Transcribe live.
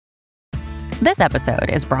This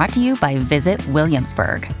episode is brought to you by Visit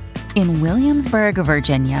Williamsburg. In Williamsburg,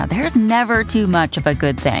 Virginia, there's never too much of a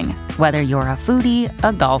good thing. Whether you're a foodie,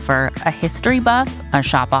 a golfer, a history buff, a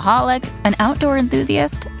shopaholic, an outdoor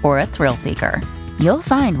enthusiast, or a thrill seeker, you'll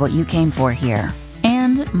find what you came for here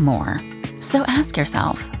and more. So ask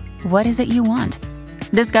yourself, what is it you want?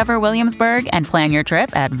 Discover Williamsburg and plan your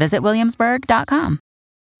trip at visitwilliamsburg.com.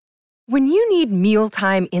 When you need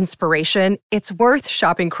mealtime inspiration, it's worth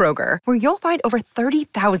shopping Kroger, where you'll find over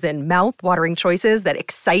 30,000 mouth-watering choices that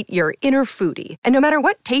excite your inner foodie. And no matter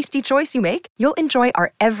what tasty choice you make, you'll enjoy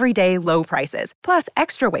our everyday low prices, plus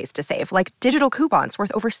extra ways to save, like digital coupons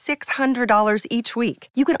worth over $600 each week.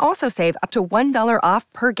 You can also save up to $1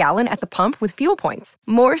 off per gallon at the pump with fuel points.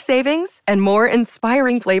 More savings and more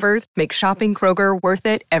inspiring flavors make shopping Kroger worth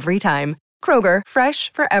it every time. Kroger,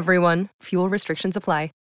 fresh for everyone. Fuel restrictions apply.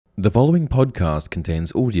 The following podcast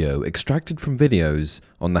contains audio extracted from videos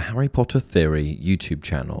on the Harry Potter Theory YouTube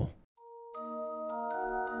channel.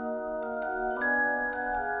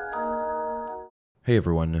 Hey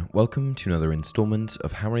everyone, welcome to another installment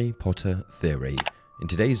of Harry Potter Theory. In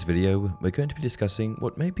today's video, we're going to be discussing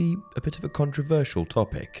what may be a bit of a controversial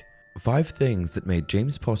topic. 5 things that made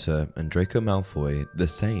James Potter and Draco Malfoy the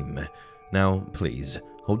same. Now, please,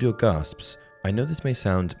 hold your gasps. I know this may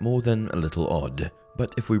sound more than a little odd,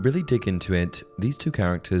 but if we really dig into it, these two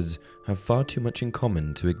characters have far too much in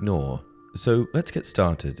common to ignore. So let's get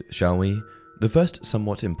started, shall we? The first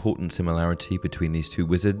somewhat important similarity between these two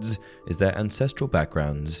wizards is their ancestral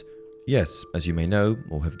backgrounds. Yes, as you may know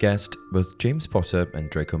or have guessed, both James Potter and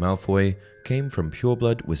Draco Malfoy came from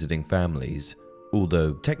pureblood wizarding families.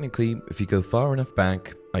 Although, technically, if you go far enough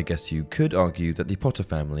back, I guess you could argue that the Potter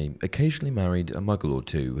family occasionally married a muggle or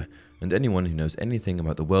two, and anyone who knows anything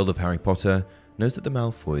about the world of Harry Potter knows that the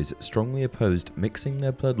Malfoys strongly opposed mixing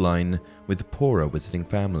their bloodline with poorer wizarding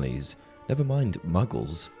families, never mind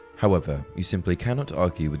muggles. However, you simply cannot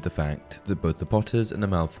argue with the fact that both the Potters and the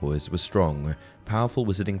Malfoys were strong, powerful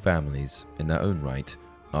wizarding families in their own right.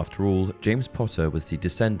 After all, James Potter was the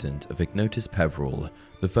descendant of Ignotus Peverell,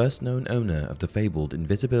 the first known owner of the fabled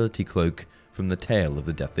invisibility cloak from the tale of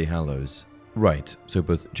the Deathly Hallows. Right, so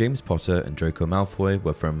both James Potter and Draco Malfoy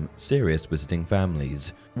were from serious wizarding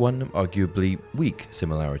families, one arguably weak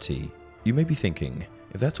similarity. You may be thinking,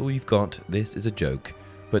 if that's all you've got, this is a joke,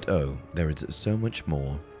 but oh, there is so much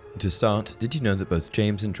more. To start, did you know that both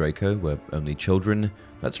James and Draco were only children?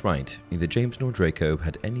 That's right, neither James nor Draco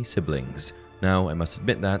had any siblings. Now, I must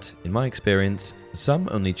admit that, in my experience, some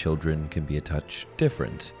only children can be a touch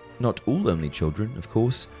different. Not all only children, of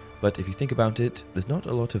course, but if you think about it, there's not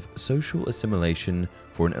a lot of social assimilation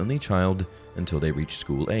for an only child until they reach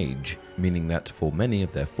school age, meaning that for many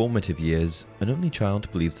of their formative years, an only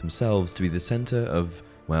child believes themselves to be the center of,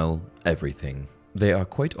 well, everything. They are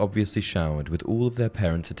quite obviously showered with all of their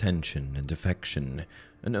parents' attention and affection.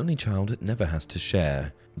 An only child never has to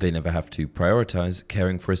share. They never have to prioritize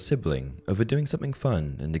caring for a sibling over doing something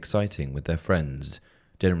fun and exciting with their friends.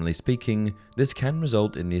 Generally speaking, this can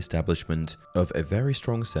result in the establishment of a very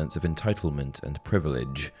strong sense of entitlement and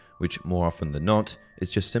privilege, which more often than not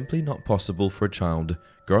is just simply not possible for a child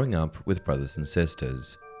growing up with brothers and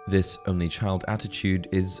sisters. This only child attitude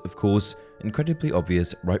is, of course, incredibly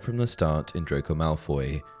obvious right from the start in Draco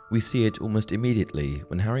Malfoy. We see it almost immediately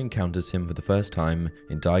when Harry encounters him for the first time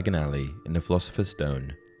in Diagon Alley in the Philosopher's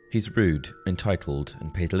Stone. He's rude, entitled,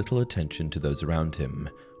 and pays little attention to those around him,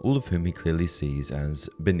 all of whom he clearly sees as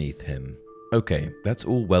beneath him. Okay, that's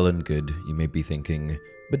all well and good, you may be thinking,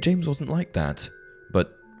 but James wasn't like that.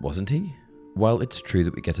 But wasn't he? While it's true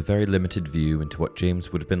that we get a very limited view into what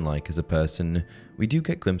James would have been like as a person, we do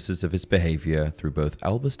get glimpses of his behavior through both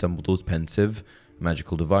Albus Dumbledore's pensive, a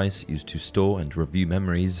magical device used to store and review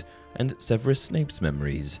memories, and Severus Snape's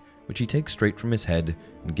memories, which he takes straight from his head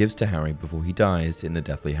and gives to Harry before he dies in the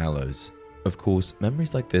Deathly Hallows. Of course,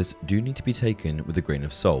 memories like this do need to be taken with a grain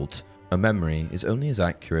of salt. A memory is only as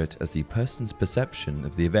accurate as the person's perception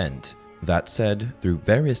of the event. That said, through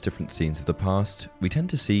various different scenes of the past, we tend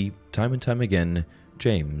to see, time and time again,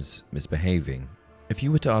 James misbehaving. If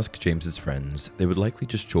you were to ask James's friends, they would likely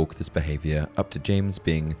just chalk this behavior up to James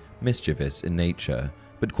being mischievous in nature,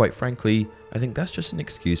 but quite frankly, I think that's just an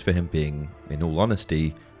excuse for him being, in all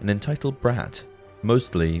honesty, an entitled brat.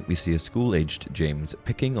 Mostly, we see a school-aged James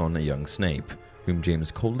picking on a young Snape, whom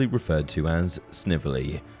James coldly referred to as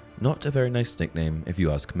Snively. Not a very nice nickname, if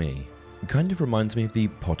you ask me. It kind of reminds me of the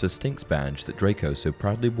Potter Stinks badge that Draco so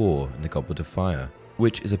proudly wore in the Goblet of Fire,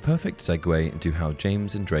 which is a perfect segue into how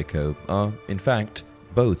James and Draco are, in fact,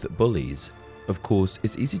 both bullies. Of course,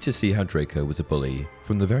 it's easy to see how Draco was a bully.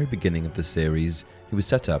 From the very beginning of the series, he was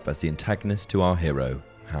set up as the antagonist to our hero,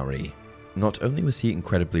 Harry. Not only was he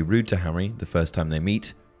incredibly rude to Harry the first time they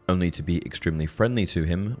meet, only to be extremely friendly to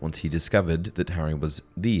him once he discovered that Harry was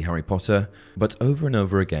the Harry Potter, but over and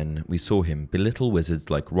over again we saw him belittle wizards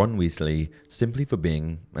like Ron Weasley simply for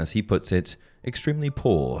being, as he puts it, extremely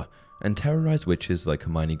poor, and terrorize witches like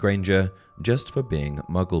Hermione Granger just for being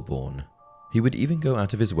Muggle-born. He would even go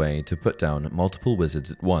out of his way to put down multiple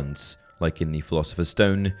wizards at once, like in the Philosopher's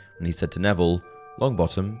Stone when he said to Neville,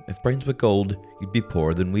 "Longbottom, if brains were gold, you'd be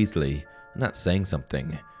poorer than Weasley," and that's saying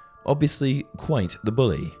something. Obviously, quite the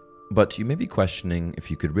bully. But you may be questioning if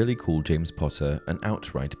you could really call James Potter an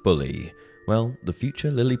outright bully. Well, the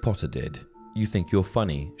future Lily Potter did. "You think you're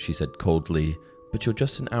funny," she said coldly, "but you're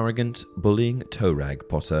just an arrogant, bullying toe rag,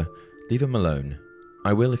 Potter. Leave him alone."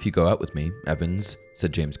 "I will if you go out with me, Evans,"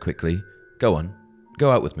 said James quickly. "Go on,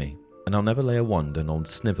 go out with me, and I'll never lay a wand on old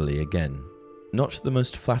Snively again." Not the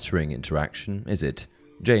most flattering interaction, is it?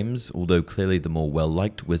 James, although clearly the more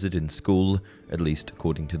well-liked wizard in school, at least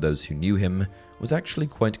according to those who knew him, was actually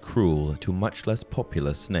quite cruel to a much less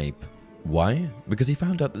popular Snape. Why? Because he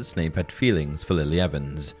found out that Snape had feelings for Lily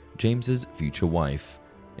Evans, James's future wife.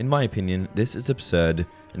 In my opinion, this is absurd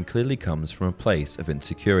and clearly comes from a place of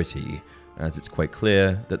insecurity, as it's quite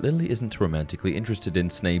clear that Lily isn't romantically interested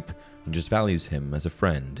in Snape and just values him as a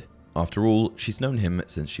friend. After all, she's known him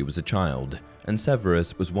since she was a child, and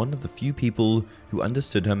Severus was one of the few people who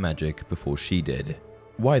understood her magic before she did.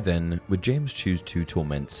 Why then would James choose to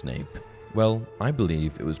torment Snape? Well, I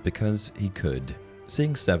believe it was because he could.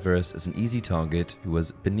 Seeing Severus as an easy target who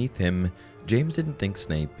was beneath him, James didn't think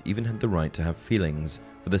Snape even had the right to have feelings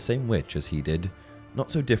for the same witch as he did, not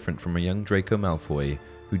so different from a young Draco Malfoy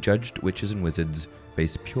who judged witches and wizards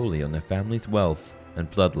based purely on their family's wealth and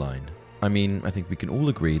bloodline. I mean, I think we can all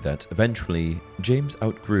agree that eventually James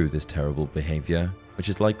outgrew this terrible behavior, which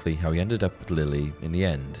is likely how he ended up with Lily in the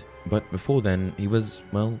end. But before then, he was,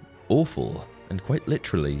 well, awful, and quite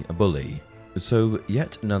literally a bully. So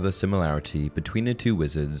yet another similarity between the two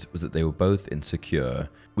wizards was that they were both insecure.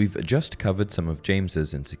 We've just covered some of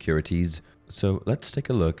James's insecurities, so let's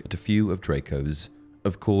take a look at a few of Draco's.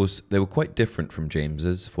 Of course, they were quite different from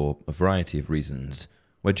James's for a variety of reasons.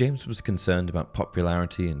 Where James was concerned about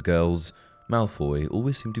popularity and girls, Malfoy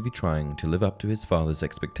always seemed to be trying to live up to his father's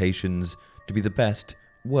expectations to be the best,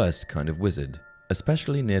 worst kind of wizard.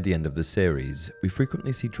 Especially near the end of the series, we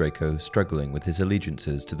frequently see Draco struggling with his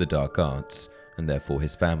allegiances to the dark arts, and therefore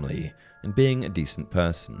his family, and being a decent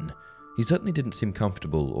person. He certainly didn't seem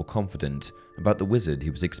comfortable or confident about the wizard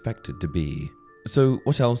he was expected to be. So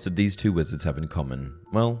what else did these two wizards have in common?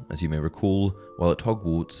 Well, as you may recall, while at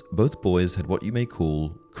Hogwarts, both boys had what you may call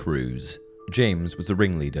crews. James was the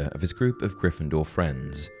ringleader of his group of Gryffindor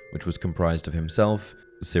friends, which was comprised of himself,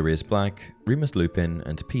 Sirius Black, Remus Lupin,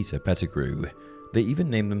 and Peter Pettigrew. They even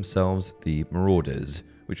named themselves the Marauders,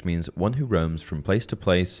 which means one who roams from place to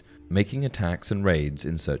place, making attacks and raids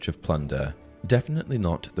in search of plunder. Definitely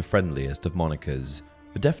not the friendliest of monikers,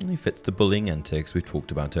 but definitely fits the bullying antics we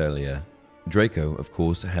talked about earlier. Draco, of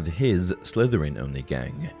course, had his Slytherin-only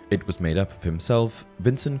gang. It was made up of himself,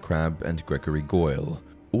 Vincent Crabbe, and Gregory Goyle,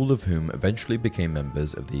 all of whom eventually became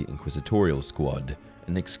members of the Inquisitorial Squad,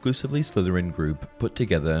 an exclusively Slytherin group put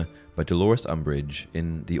together by Dolores Umbridge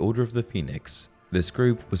in the Order of the Phoenix. This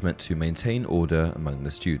group was meant to maintain order among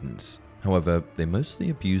the students. However, they mostly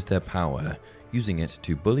abused their power, using it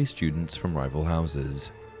to bully students from rival houses.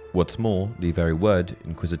 What's more, the very word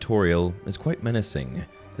inquisitorial is quite menacing,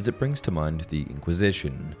 as it brings to mind the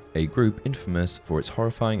Inquisition, a group infamous for its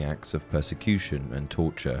horrifying acts of persecution and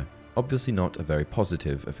torture. Obviously not a very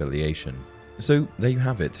positive affiliation. So there you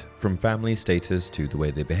have it. From family status to the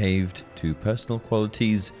way they behaved, to personal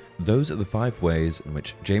qualities, those are the 5 ways in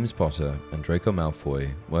which James Potter and Draco Malfoy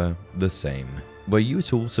were the same. Were you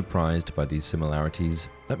at all surprised by these similarities?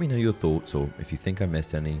 Let me know your thoughts, or if you think I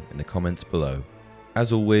missed any, in the comments below.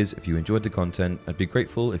 As always, if you enjoyed the content, I'd be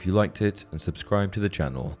grateful if you liked it and subscribed to the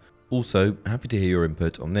channel. Also, happy to hear your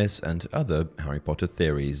input on this and other Harry Potter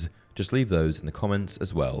theories. Just leave those in the comments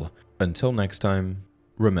as well. Until next time,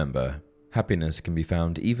 remember, happiness can be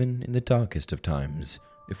found even in the darkest of times,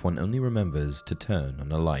 if one only remembers to turn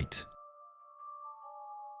on a light.